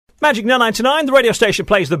Magic 999, the radio station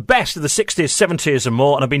plays the best of the 60s, 70s and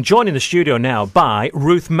more, and I've been joined in the studio now by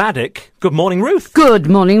Ruth Madoc. Good morning, Ruth. Good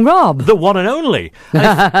morning, Rob. The one and only.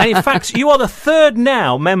 And in fact, you are the third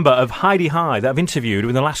now member of Heidi High that I've interviewed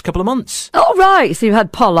in the last couple of months. Oh, right. So you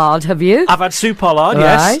had Pollard, have you? I've had Sue Pollard,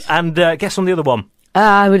 right. Yes. And guess on the other one.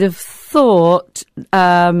 I would have thought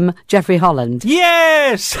Jeffrey Holland.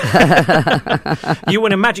 Yes! You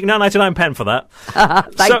win a Magic 999 pen for that.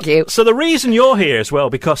 Thank you. So the reason you're here as well,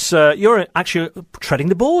 because you're actually treading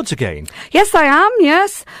the boards again. Yes, I am,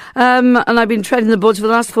 yes. And I've been treading the boards for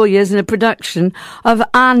the last 4 years in a production of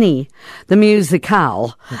Annie, the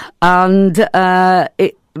musical. And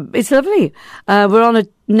it's lovely. We're on a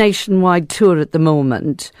nationwide tour at the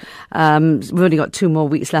moment. We've only got 2 more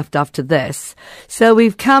weeks left after this. So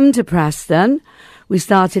we've come to Preston. We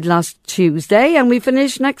started last Tuesday and we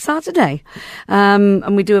finish next Saturday.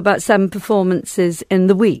 And we do about 7 performances in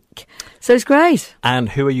the week. So it's great. And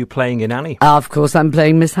who are you playing in Annie? Of course, I'm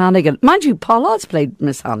playing Miss Hannigan. Mind you, Pollard's played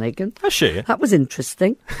Miss Hannigan. Has she? That was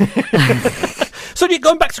interesting. So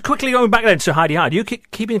going back then to Heidi High, do you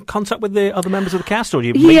keep in contact with the other members of the cast, or do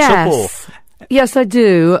you meet up? Or? Yes, I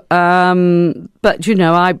do. But, you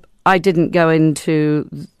know, I didn't go into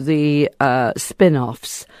the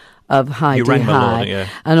spin-offs of Heidi High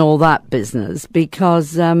and all that business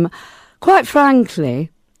because, quite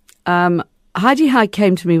frankly, Heidi High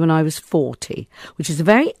came to me when I was 40, which is a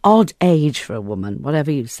very odd age for a woman,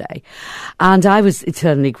 whatever you say. And I was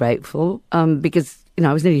eternally grateful because, you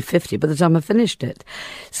know, I was nearly 50 by the time I finished it.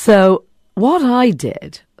 So what I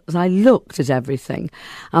did was I looked at everything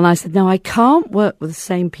and I said, no, I can't work with the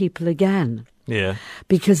same people again. Yeah.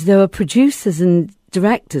 Because there were producers and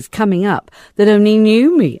directors coming up that only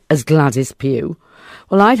knew me as Gladys Pugh.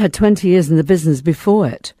 Well, I'd had 20 years in the business before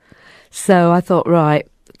it. So I thought, right,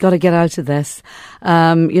 got to get out of this.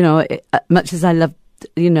 You know, much as I loved,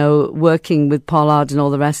 you know, working with Pollard and all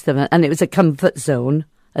the rest of it, and it was a comfort zone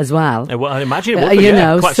as well. Well, I imagine it would be,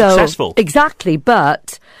 quite so, successful. Exactly,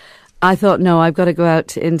 but I thought, no, I've got to go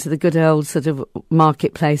out into the good old sort of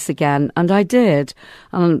marketplace again, and I did.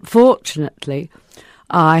 And unfortunately,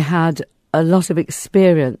 I had a lot of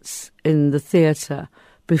experience in the theatre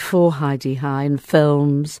before Heidi High in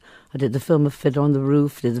films. I did the film of Fiddler on the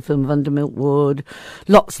Roof, did the film of Under Milk Wood,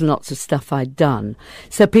 lots and lots of stuff I'd done.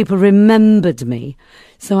 So people remembered me.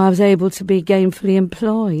 So I was able to be gainfully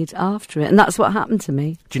employed after it. And that's what happened to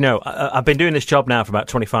me. Do you know, I've been doing this job now for about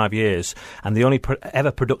 25 years, and the only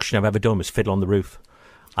ever production I've ever done was Fiddler on the Roof.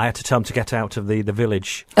 I had to tell him to get out of the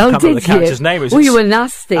village. Oh, I can't remember the character's name. You were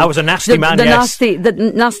nasty. I was a nasty man, yes. The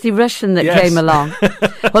nasty Russian that came along.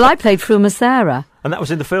 Well, I played Fruma Sarah. And that was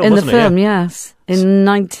in the film, wasn't it? In the film, yes. In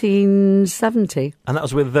 1970. And that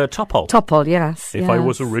was with Topol. Topol, yes. If I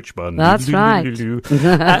was a rich man. That's right.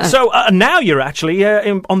 So now you're actually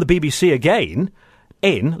on the BBC again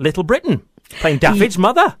in Little Britain, playing Daffyd's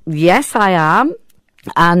mother. Yes, I am.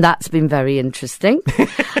 And that's been very interesting.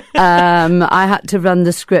 I had to run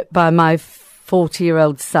the script by my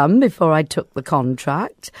 40-year-old son before I took the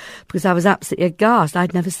contract because I was absolutely aghast.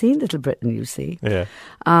 I'd never seen Little Britain, you see. Yeah.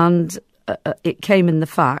 And it came in the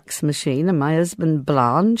fax machine and my husband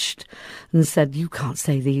blanched and said, you can't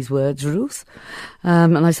say these words, Ruth.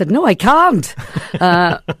 And I said, no, I can't.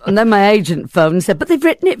 And then my agent phoned and said, but they've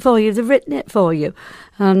written it for you.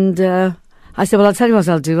 And I said, well, I'll tell you what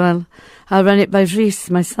I'll do. I'll run it by Rhys,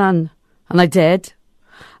 my son. And I did.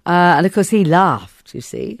 And of course he laughed, you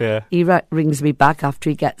see. Yeah. He rings me back after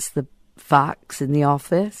he gets the fax in the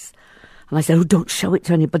office. And I said, oh, don't show it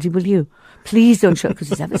to anybody, will you? Please don't show it, because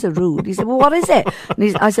he's ever so rude. He said, well, what is it?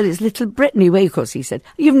 And I said, it's Little Britain. Of course, he said,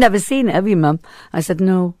 you've never seen it, have you, Mum? I said,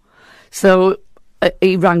 no. So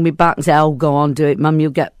he rang me back and said, oh, go on, do it, Mum. You'll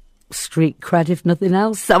get street cred if nothing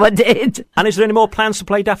else. So I did. And is there any more plans to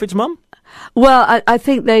play Daffyd's mum? Well, I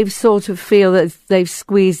think they sort of feel that they've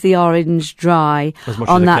squeezed the orange dry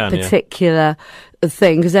on that particular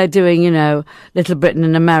thing, because they're doing, you know, Little Britain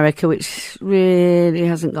in America, which really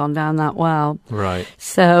hasn't gone down that well. Right.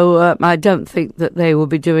 So I don't think that they will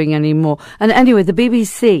be doing any more. And anyway, the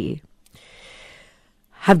BBC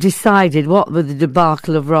have decided, what with the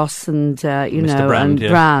debacle of Ross and,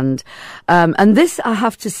 Brand. And this, I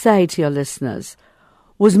have to say to your listeners,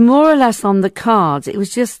 was more or less on the cards. It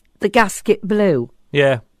was just the gasket blew.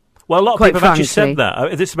 Yeah. Well, a lot of people have actually said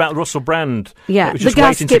that. This is about Russell Brand. Yeah, it was just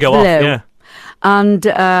waiting to go off. Yeah. And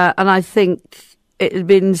I think it had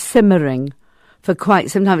been simmering for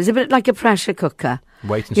quite some time. It's a bit like a pressure cooker.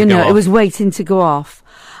 Waiting to go off. It was waiting to go off.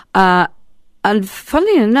 And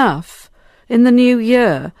funnily enough, in the new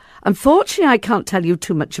year, unfortunately I can't tell you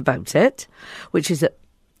too much about it, which is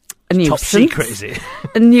a nuisance. Top secret, is it?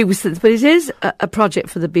 A nuisance, but it is a project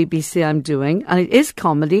for the BBC I'm doing, and it is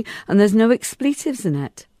comedy, and there's no expletives in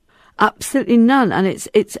it. Absolutely none, and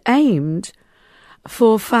it's aimed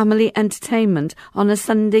for family entertainment on a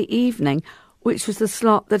Sunday evening, which was the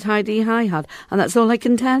slot that Heidi High had, and that's all I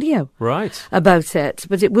can tell you about it.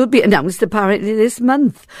 But it will be announced apparently this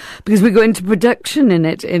month, because we go into production in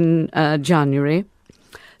it in January.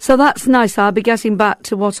 So that's nice. I'll be getting back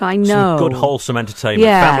to what I know. Some good, wholesome entertainment,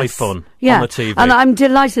 family fun on the TV. And I'm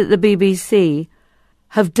delighted that the BBC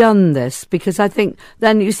have done this, because I think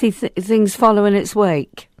then you see things follow in its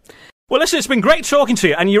wake. Well, listen, it's been great talking to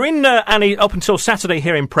you. And you're in, Annie, up until Saturday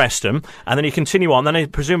here in Preston, and then you continue on. Then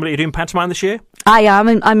presumably you're doing pantomime this year? I am.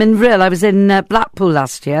 I'm in Rill. I was in Blackpool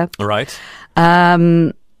last year. Right.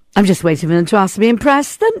 I'm just waiting for them to ask me in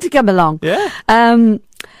Preston to come along. Yeah.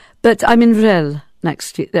 But I'm in Rill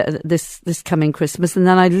next year, this coming Christmas, and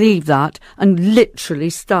then I leave that and literally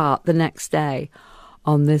start the next day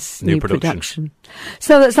on this new production.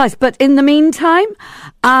 So that's nice. But in the meantime,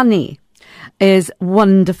 Annie is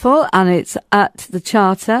wonderful, and it's at the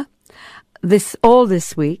Charter this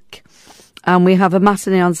week, and we have a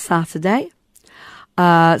matinee on Saturday.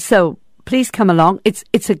 So please come along.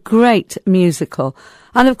 It's a great musical,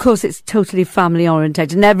 and of course it's totally family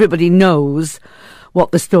orientated, and everybody knows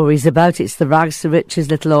what the story's about. It's the rags to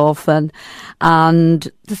riches little orphan, and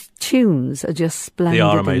the tunes are just splendid. They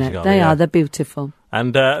are amazing. They are. They're beautiful.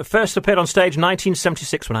 And first appeared on stage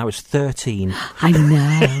 1976 when I was 13. I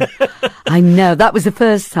know. I know. That was the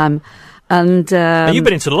first time. And you've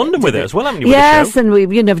been into London with it as well, haven't you? Yes, and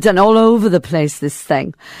we've done all over the place, this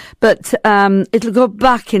thing. But it'll go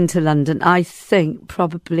back into London, I think,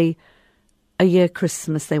 probably a year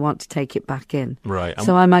Christmas. They want to take it back in. Right.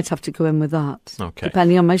 So I might have to go in with that. Okay.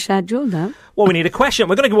 Depending on my schedule now. Well, we need a question.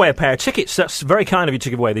 We're going to give away a pair of tickets. That's very kind of you to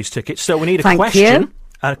give away these tickets. So we need a Thank question. You.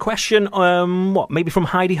 A question, maybe from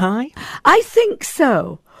Heidi High? I think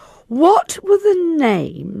so. What were the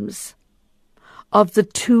names of the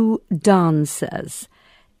two dancers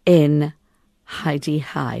in Heidi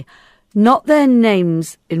High? Not their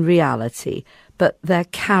names in reality, but their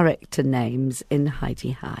character names in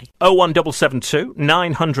Heidi High. 01772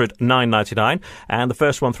 900 999. And the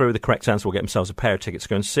first one through with the correct answer will get themselves a pair of tickets to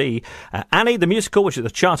go and see Annie, the musical, which is at the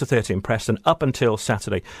Charter Theatre in Preston, up until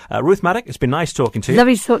Saturday. Ruth Madoc, it's been nice talking to you.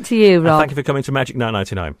 Lovely to talk to you, Rob. And thank you for coming to Magic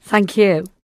 999. Thank you.